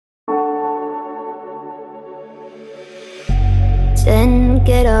Then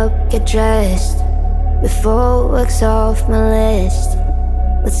get up, get dressed, before work's off my list.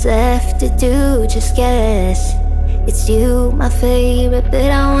 What's left to do, just guess. It's you, my favorite, but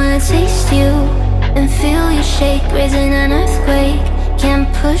I wanna taste you and feel you shake, raising an earthquake.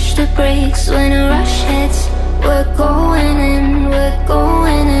 Can't push the brakes when a rush hits. We're going in, we're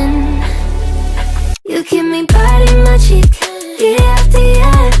going in. You keep me biting my cheek, year after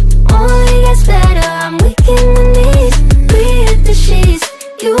year. Only gets better, I'm weak in the knees. We hit the sheets,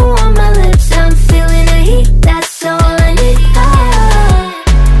 you on my lips, I'm feeling the heat. That's all I need.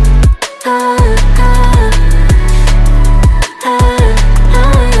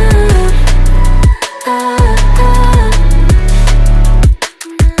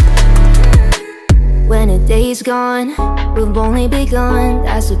 When the day's gone, we've only begun.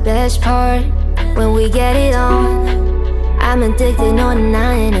 That's the best part, when we get it on. I'm addicted, no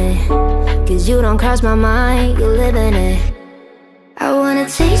denying it, cause you don't cross my mind, you live in it. I wanna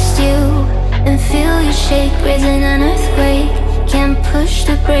taste you and feel you shake, raising an earthquake. Can't push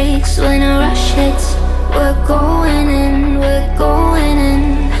the brakes when a rush hits. We're going in, we're going in.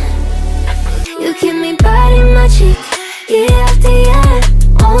 You keep me biting my cheek, year after year.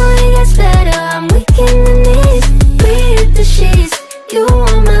 Only gets better, I'm weak in the knees. We hit the sheets, you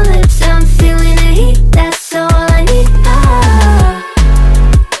on my lips, I'm feeling the heat. That's all I need.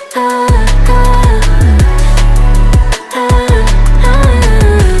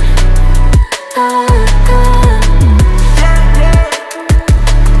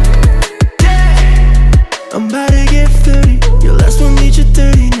 I'm about to get 30. Your last one needs you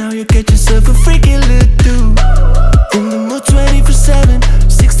 30. Now you get yourself a freaky little dude. In the mood 24/7,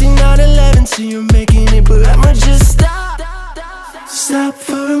 16 out 11. So you're making it, but I'ma just stop. Stop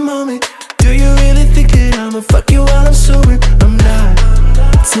for a moment. Do you really think that I'ma fuck you while I'm sober? I'm not.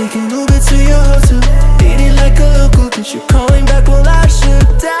 Taking Uber to your hotel, eating like a local, cause you're calling back while I shut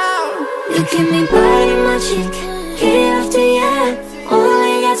down. You keep me biting my cheek, year after year.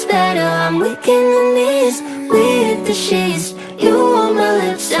 Only gets better, I'm weak in the knees. We hit the sheets, you on my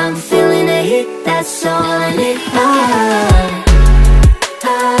lips, I'm feeling the heat. That's all I need.